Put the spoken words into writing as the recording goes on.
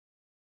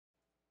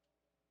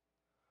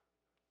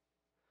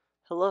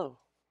Hello.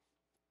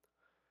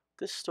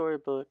 This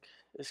storybook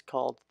is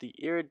called The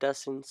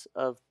Iridescence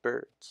of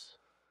Birds.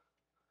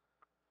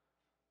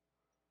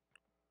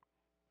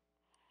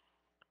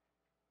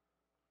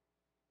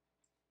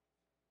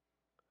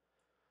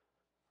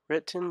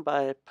 Written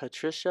by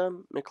Patricia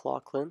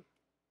Maclachlan.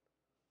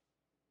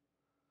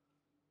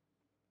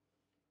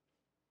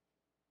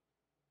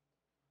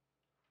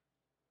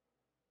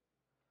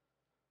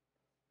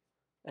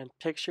 And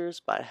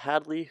pictures by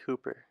Hadley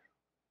Hooper.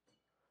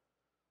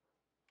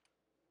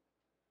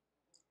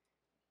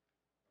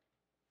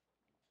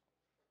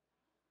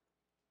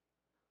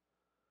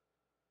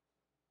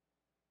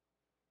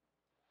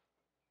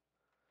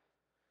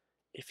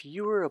 If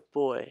you were a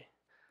boy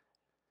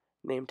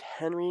named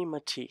Henry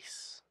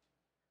Matisse,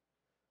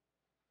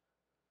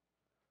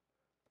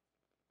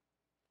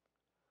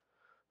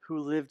 who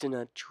lived in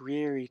a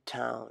dreary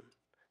town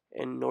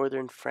in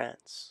northern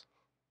France,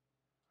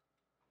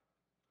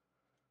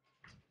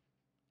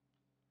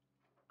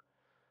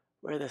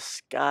 where the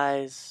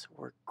skies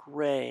were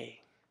gray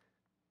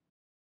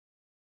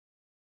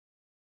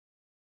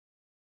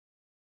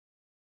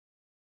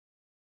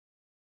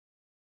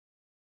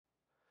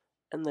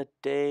and the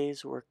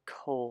days were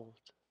cold,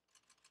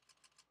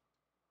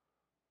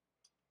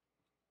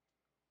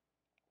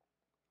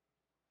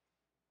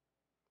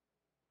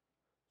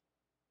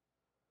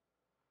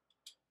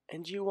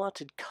 and you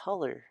wanted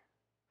color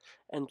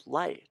and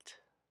light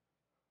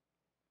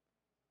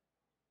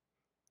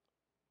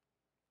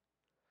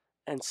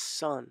and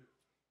sun,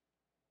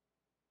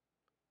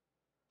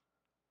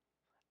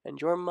 and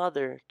your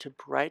mother to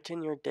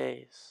brighten your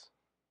days.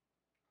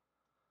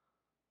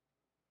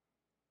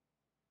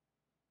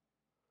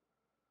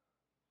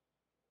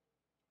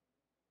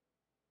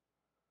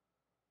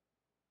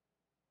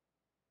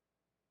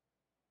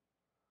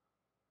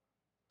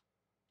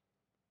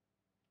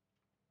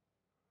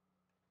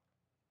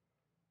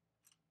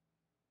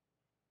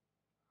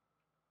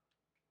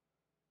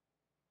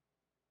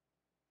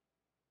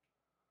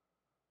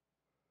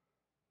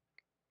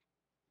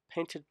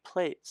 Painted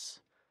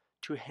plates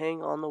to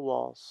hang on the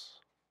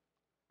walls.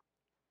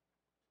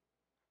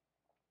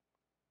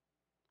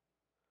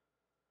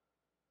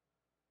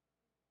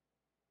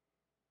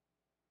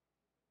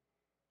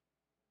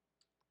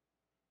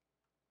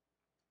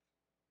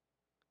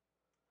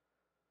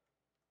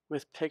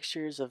 With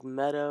pictures of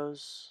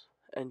meadows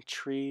and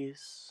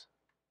trees,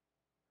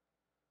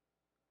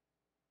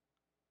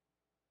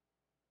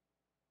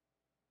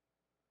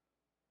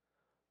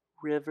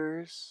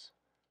 rivers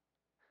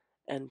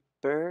and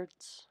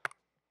birds.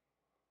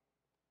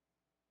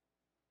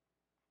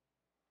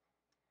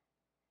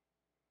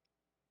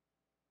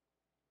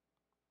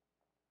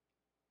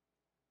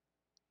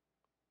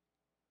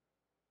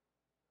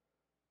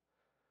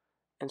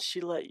 And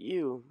she let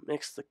you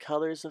mix the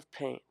colors of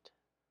paint.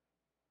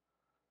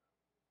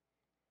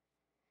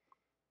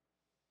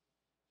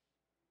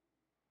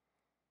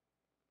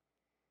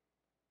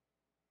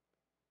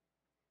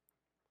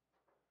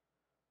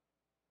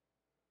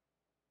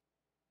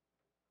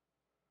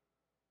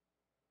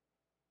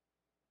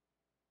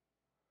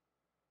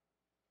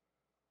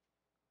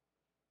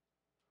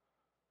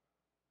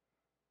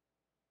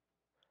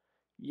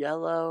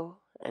 Yellow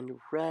and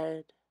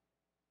red,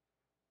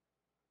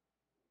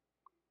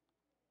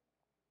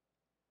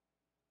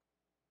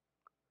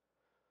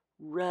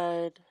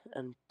 red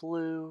and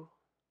blue,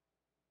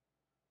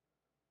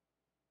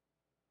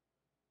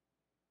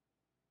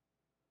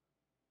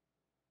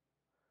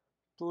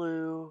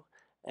 blue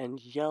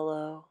and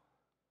yellow.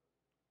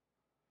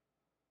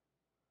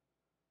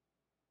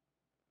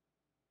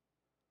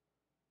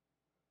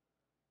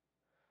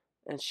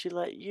 And she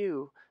let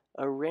you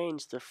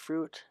arrange the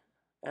fruit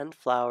and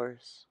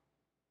flowers.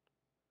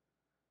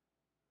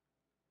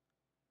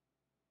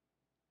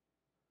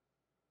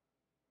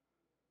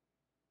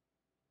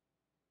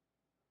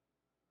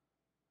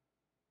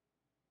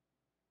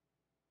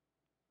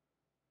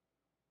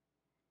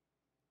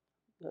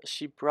 That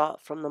she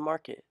brought from the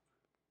market.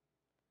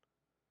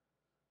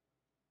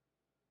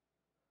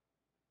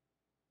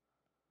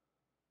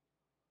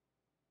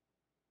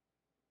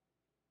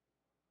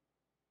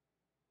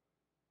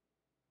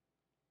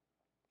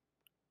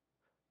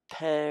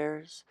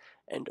 Pears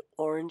and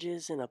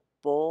oranges in a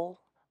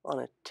bowl on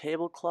a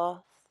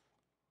tablecloth.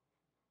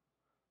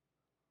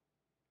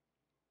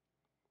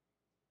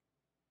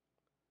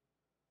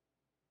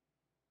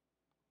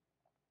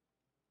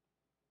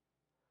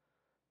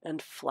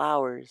 And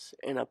flowers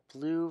in a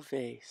blue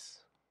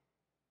vase.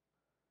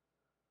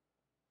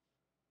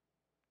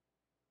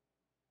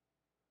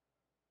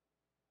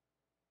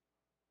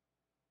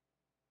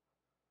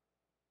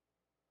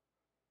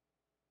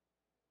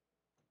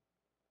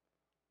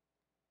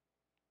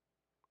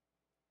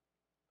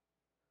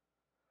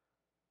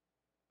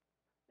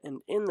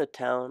 And in the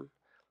town,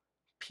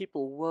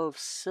 people wove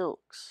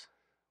silks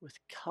with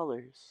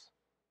colors.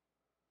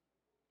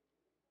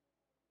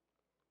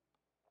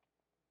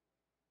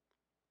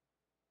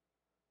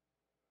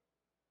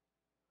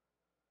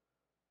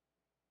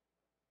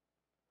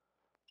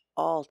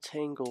 All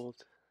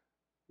tangled,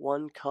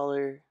 one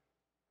color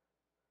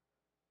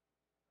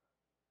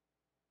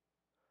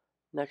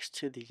next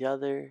to the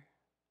other,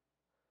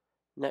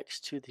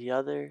 next to the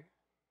other,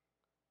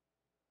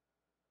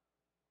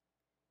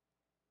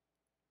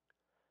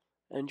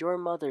 and your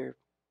mother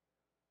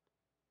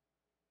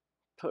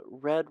put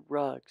red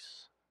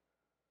rugs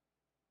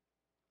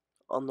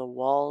on the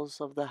walls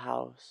of the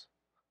house,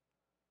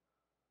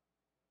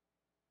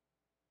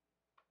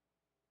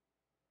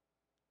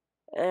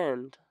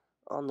 and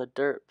on the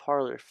dirt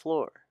parlor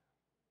floor.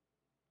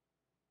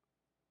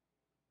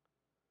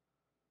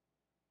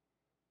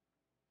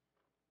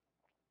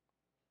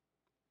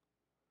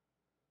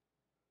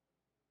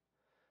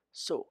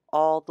 So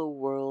all the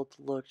world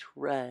looked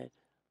red.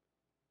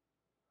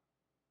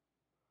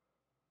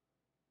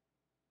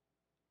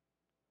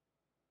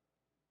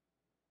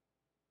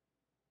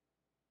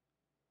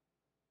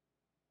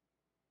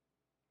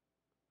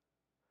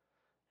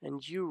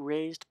 And you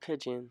raised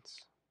pigeons,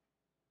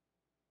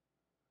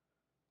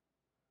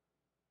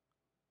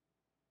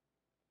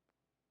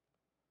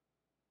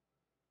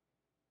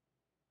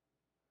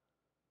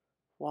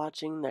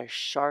 watching their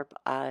sharp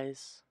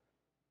eyes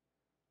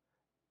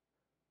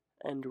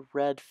and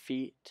red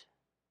feet,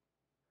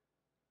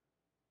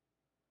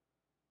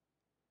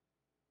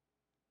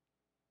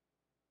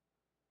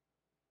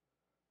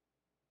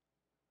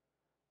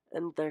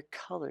 and their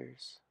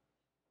colors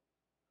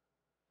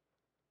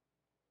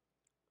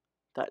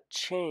that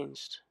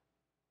changed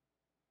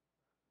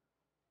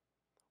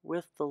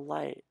with the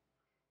light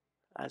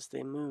as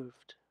they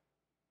moved.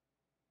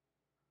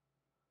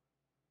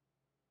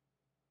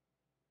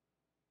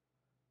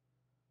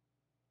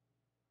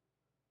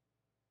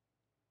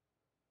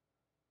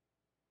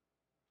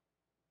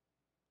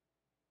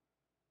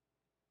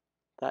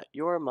 That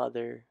your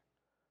mother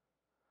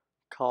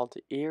called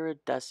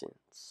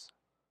iridescence.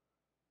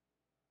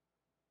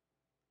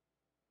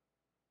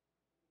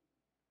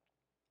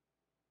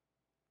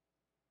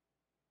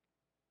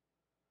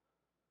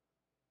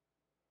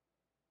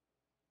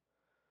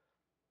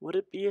 Would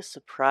it be a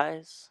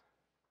surprise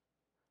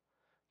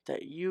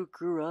that you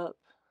grew up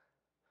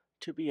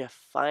to be a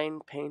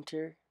fine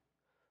painter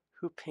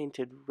who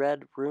painted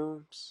red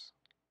rooms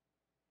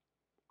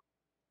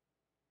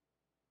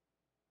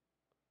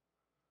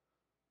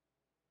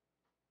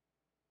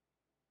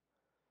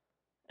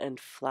and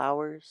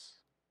flowers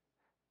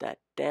that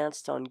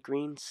danced on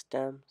green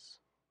stems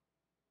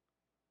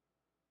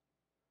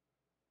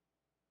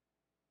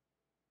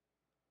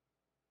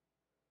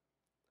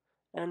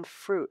and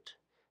fruit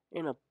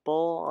in a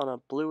bowl on a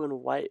blue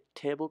and white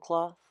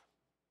tablecloth?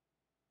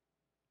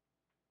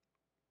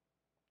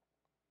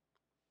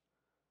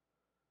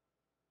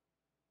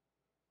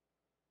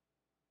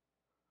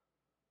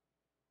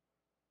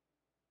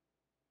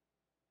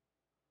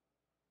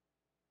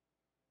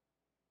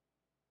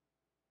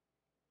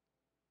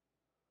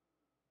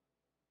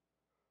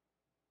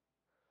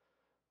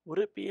 Would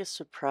it be a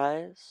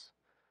surprise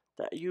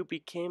that you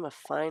became a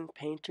fine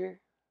painter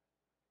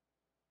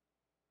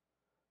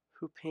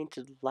who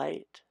painted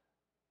light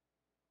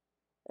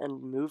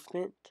and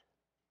movement?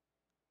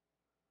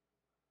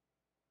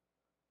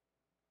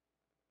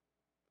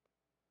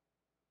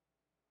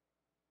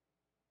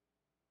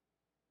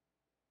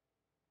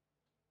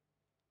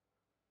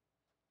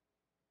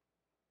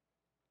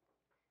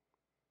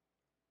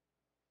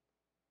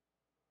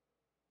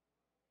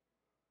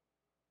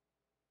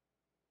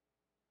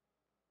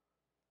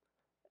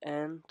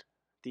 And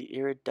the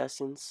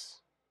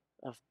iridescence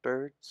of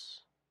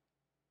birds?